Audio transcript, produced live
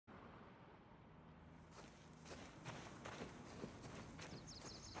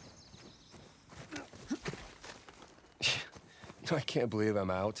I can't believe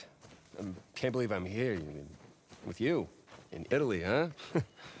I'm out. I can't believe I'm here with you. In Italy, huh?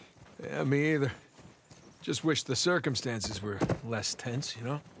 Yeah, me either. Just wish the circumstances were less tense, you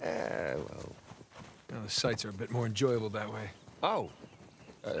know? Well... You know, the sights are a bit more enjoyable that way. Oh.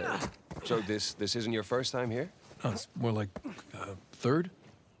 So this isn't your first time here? Oh, it's more like, third?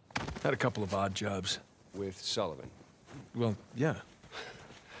 Had a couple of odd jobs. With Sullivan? Well, yeah.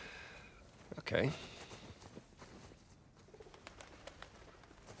 Okay.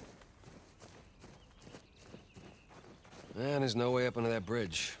 Man, there's no way up under that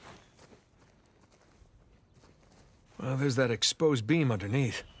bridge. Well, there's that exposed beam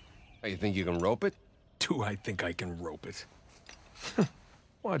underneath. Oh, you think you can rope it? Do I think I can rope it?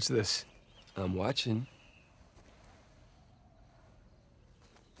 Watch this. I'm watching.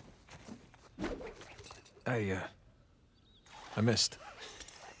 I missed.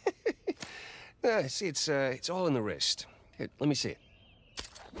 See, it's all in the wrist. Here, let me see it.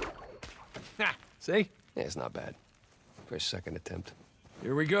 Ha! See? Yeah, it's not bad. For a second attempt.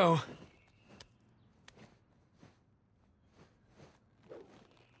 Here we go.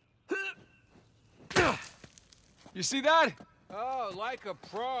 You see that? Oh, like a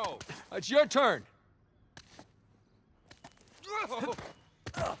pro. It's your turn.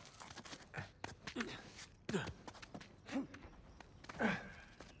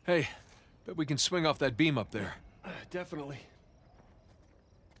 Hey, bet we can swing off that beam up there. Definitely.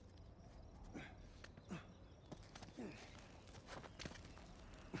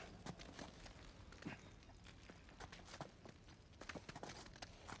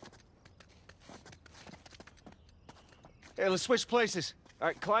 Hey, let's switch places. All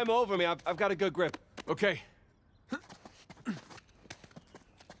right, climb over me. I've got a good grip. Okay.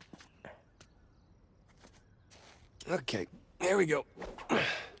 Okay, here we go.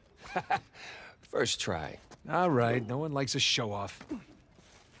 First try. All right, no one likes a show-off.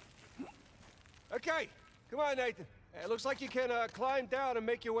 Okay, come on, Nathan. It looks like you can climb down and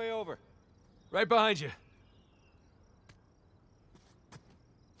make your way over. Right behind you.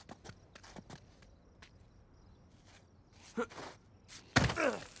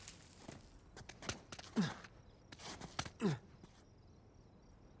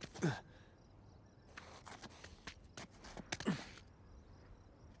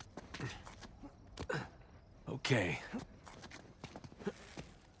 Okay.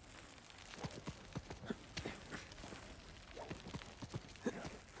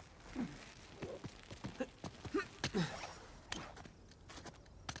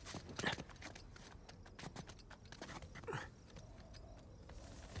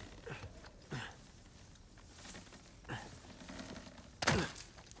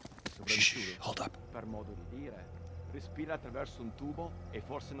 Shh, hold up. Per modo di dire, respira attraverso un tubo e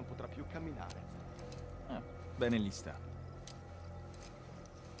forse non potrà più camminare. Ah, bene lì sta.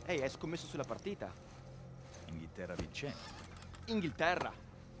 Ehi, hai scommesso sulla partita? Inghilterra vincente. Inghilterra,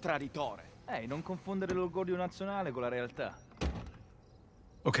 traditore. Ehi, non confondere l'orgoglio nazionale con la realtà.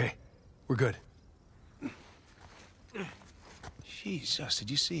 Okay, we're good. Jesus, did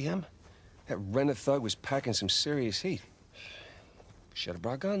you see him? That rented thug was packing some serious heat. Should have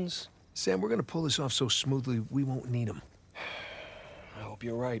brought guns. Sam, we're gonna pull this off so smoothly, we won't need them. I hope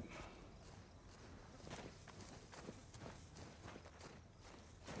you're right.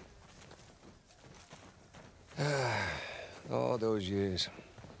 All those years.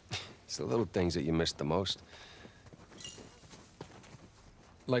 It's the little things that you miss the most.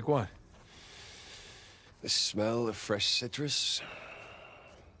 Like what? The smell of fresh citrus.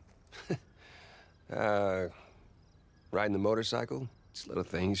 Riding the motorcycle. It's little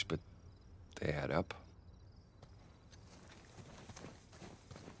things, but they add up.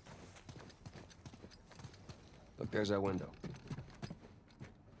 Look, there's our window.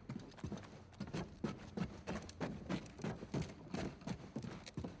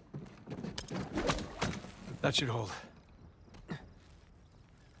 That should hold.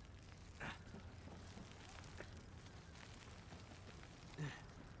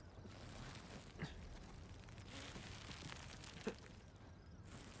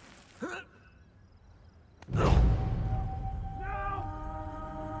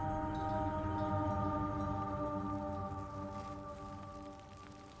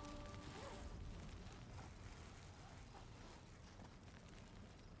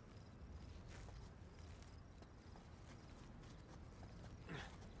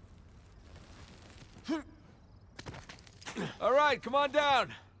 All right, come on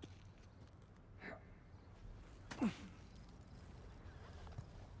down.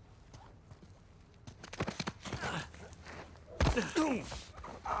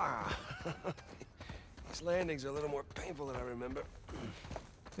 It's This landing's a little more painful than I remember.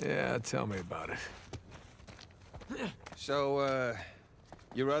 Yeah, tell me about it. So,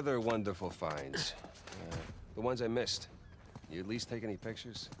 your other wonderful finds. The ones I missed. You at least take any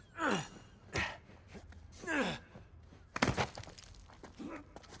pictures?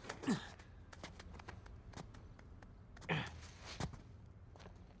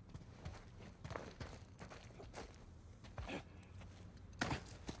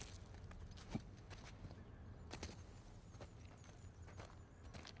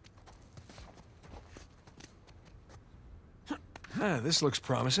 Ah, this looks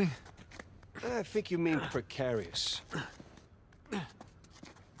promising. I think you mean precarious.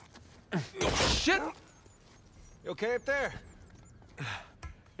 Shit! You okay up there?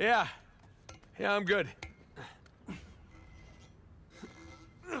 Yeah. Yeah, I'm good.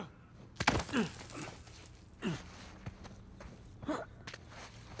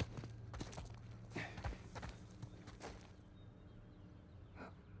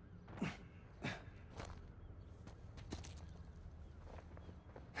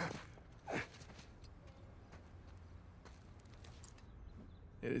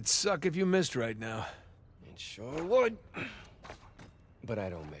 It'd suck if you missed right now. It sure would. But I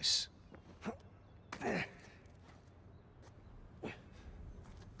don't miss.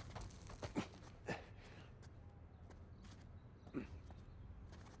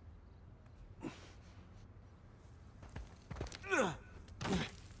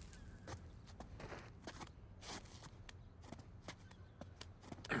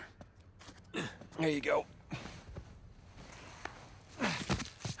 There you go.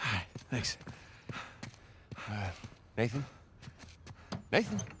 Thanks. Nathan?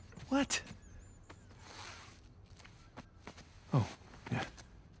 Nathan? What? Oh, yeah.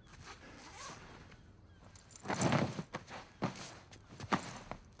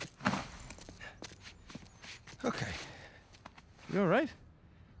 Okay. You all right?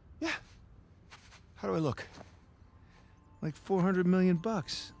 Yeah. How do I look? Like 400 million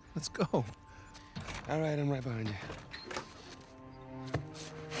bucks. Let's go. All right, I'm right behind you.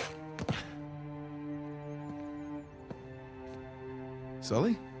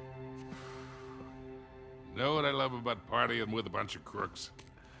 Sully? Know what I love about partying with a bunch of crooks?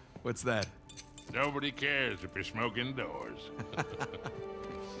 What's that? Nobody cares if you smoke indoors.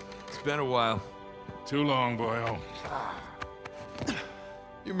 It's been a while. Too long, boyo.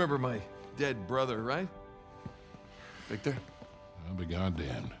 You remember my dead brother, right? Victor? I'll be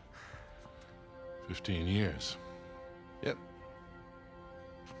goddamned. 15 years. Yep.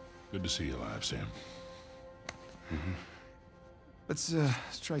 Good to see you alive, Sam. Let's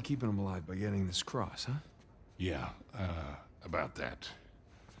try keeping him alive by getting this cross, huh? Yeah, about that.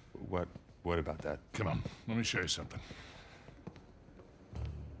 What about that? Come on, let me show you something.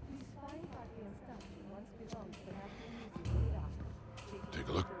 Take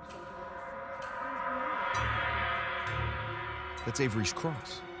a look. That's Avery's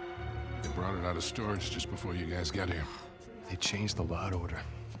cross. They brought it out of storage just before you guys got here. They changed the lot order.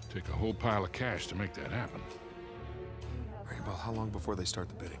 Take a whole pile of cash to make that happen. Right, well, how long before they start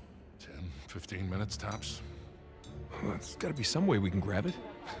the bidding? 10, 15 minutes tops. Well, there's gotta be some way we can grab it.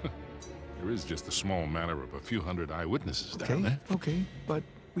 There is just a small matter of a few hundred eyewitnesses down there. Okay, but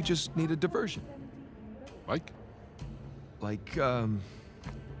we just need a diversion. Like? Like I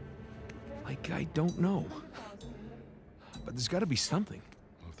don't know. But there's gotta be something.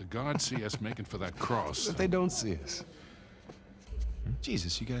 Well, if the guards see us making for that cross... If they don't see us.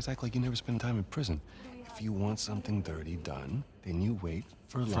 Jesus, you guys act like you never spend time in prison. If you want something dirty done, then you wait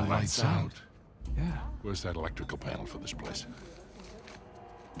for lights out. Yeah. Where's that electrical panel for this place?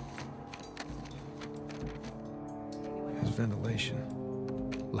 There's ventilation.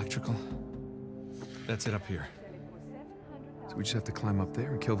 Electrical. That's it up here. So we just have to climb up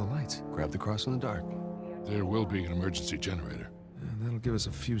there and kill the lights. Grab the cross in the dark. There will be an emergency generator. And that'll give us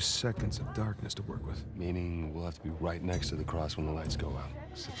a few seconds of darkness to work with. Meaning we'll have to be right next to the cross when the lights go out.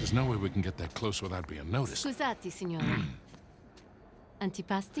 Except there's no way we can get that close without being noticed. Scusate, signora.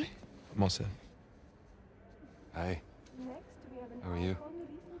 Antipasti? I'm all set. Hi. How are you?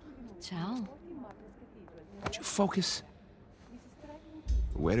 Ciao. Would you focus?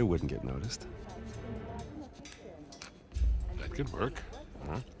 The waiter wouldn't get noticed. That could work.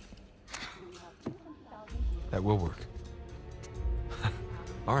 Huh? That will work.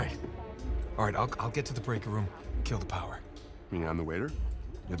 All right. All right, I'll get to the breaker room and kill the power. You mean I'm the waiter?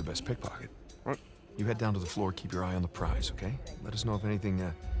 You're the best pickpocket. What? You head down to the floor, keep your eye on the prize, okay? Let us know if anything,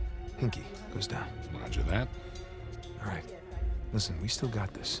 hinky goes down. Roger that. All right. Listen, we still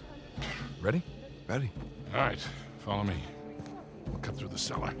got this. Ready? Ready. All right, follow me. We'll cut through the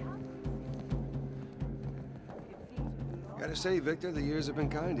cellar. Gotta say, Victor, the years have been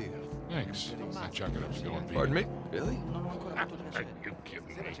kind to you. Thanks. I chuck it up still on Pardon me? Really? Are you kidding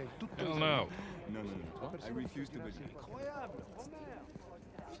me? Hell no. I refuse to believe.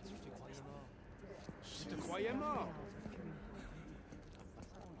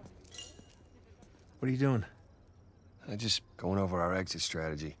 What are you doing? I just going over our exit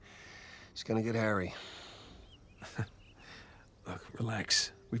strategy. It's gonna get hairy. Look,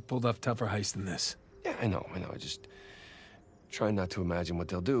 relax. We've pulled off tougher heists than this. Yeah, I know. I just try not to imagine what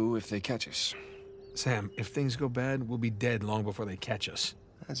they'll do if they catch us. Sam, if things go bad, we'll be dead long before they catch us.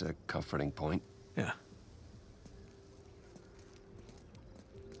 That's a comforting point. Yeah.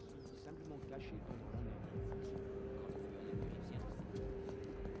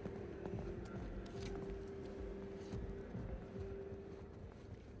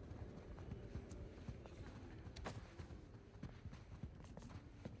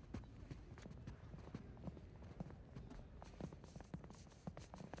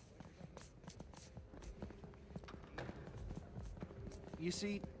 You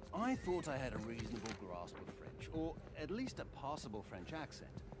see, I thought I had a reasonable grasp of French, or at least a passable French accent.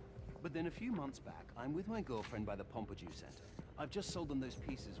 But then a few months back, I'm with my girlfriend by the Pompidou Center. I've just sold them those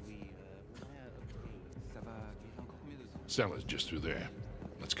pieces we, Cellar's just through there.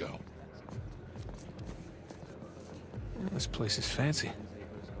 Let's go. This place is fancy.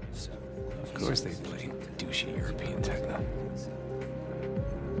 Of course they play douchey European techno.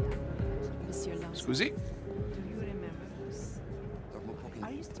 Monsieur Lawson, Scusi? do you remember us?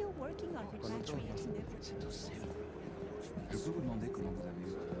 Are you still working on repatriating the fugitives?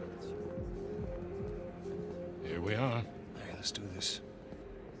 Here we are. Hey, let's do this.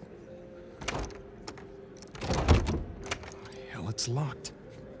 Hell, it's locked.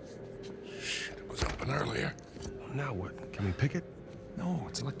 Shit, it was open earlier. Now what? Can we pick it? No,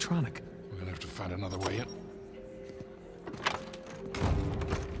 it's electronic. We're gonna have to find another way in.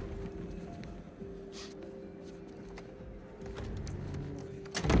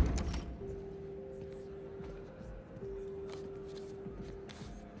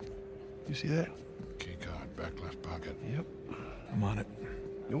 You see that? Key card, back left pocket. Yep. I'm on it.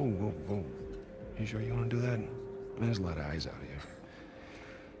 Whoa. You sure you want to do that? I mean, there's a lot of eyes out here.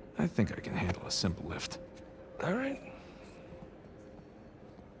 I think I can handle a simple lift. All right.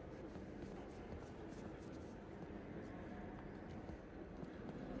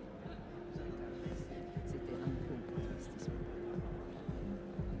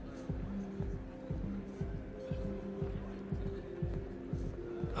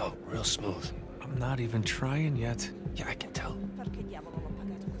 Oh, real smooth. I'm not even trying yet. Yeah, I can tell. Perché diavolo l'ho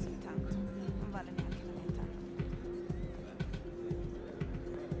pagato così tanto? Non vale neanche la metà.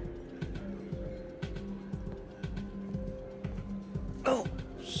 Oh,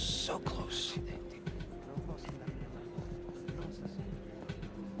 so close.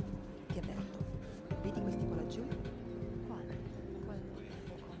 Ti ha detto, vedi quel tipo laggiù? Quale? Quello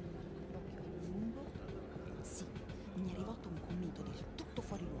con l'occhio lungo? Sì, mi è rivolto un commento del tutto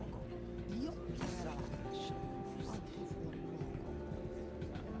fuori luogo. Io era la fascia. Altro fuori luogo.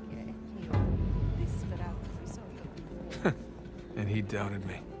 Perché io, disperato, risolto. And he doubted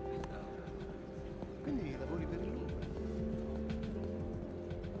me. Quindi lavori per lui?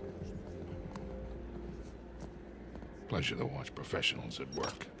 Pleasure to watch professionals at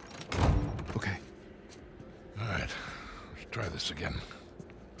work. Okay. All right, let's try this again.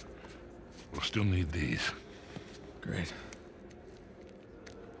 We'll still need these. Great.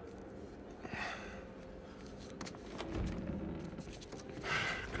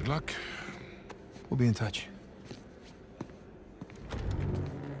 Good luck. We'll be in touch.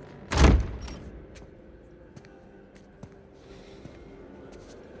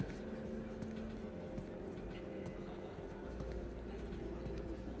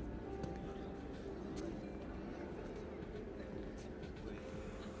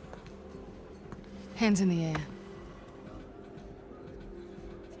 hands in the air.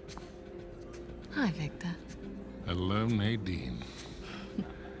 Hi, Victor. Hello, Nadine.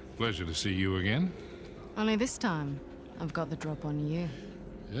 Pleasure to see you again. Only this time, I've got the drop on you.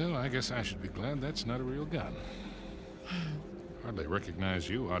 Well, I guess I should be glad that's not a real gun. Hardly recognize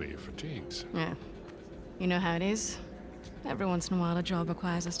you out of your fatigues. Yeah. You know how it is. Every once in a while, a job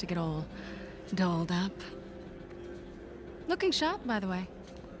requires us to get all dolled up. Looking sharp, by the way.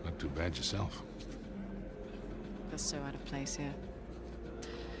 Not too bad yourself. Feel so out of place here.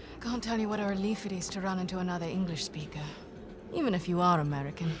 Can't tell you what a relief it is to run into another English speaker. Even if you are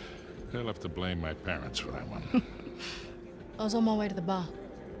American. They'll have to blame my parents for that one. I was on my way to the bar.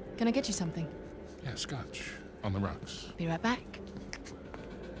 Can I get you something? Yeah, scotch. On the rocks. Be right back.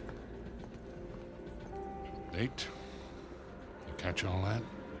 Date? Catch all that?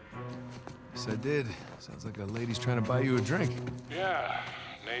 Yes, I did. Sounds like a lady's trying to buy you a drink. Yeah,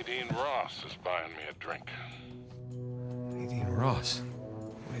 Nadine Ross is buying me a drink. Nadine Ross?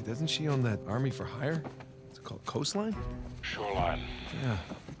 Wait, doesn't she own that Army for Hire? It's called Coastline? Shoreline. Yeah,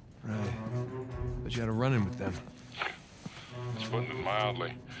 right. But you had a run-in with them. It's putting it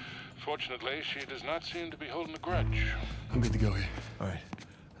mildly. Fortunately, she does not seem to be holding a grudge. I'm good to go here. All right.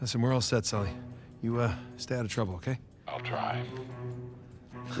 Listen, we're all set, Sully. You, stay out of trouble, okay? I'll try.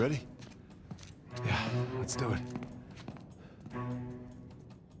 Ready? Yeah, let's do it.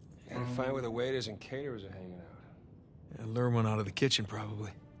 Gotta find where the waiters and caterers are hanging out. Yeah, lure one out of the kitchen,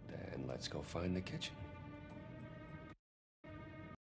 probably. Then let's go find the kitchen.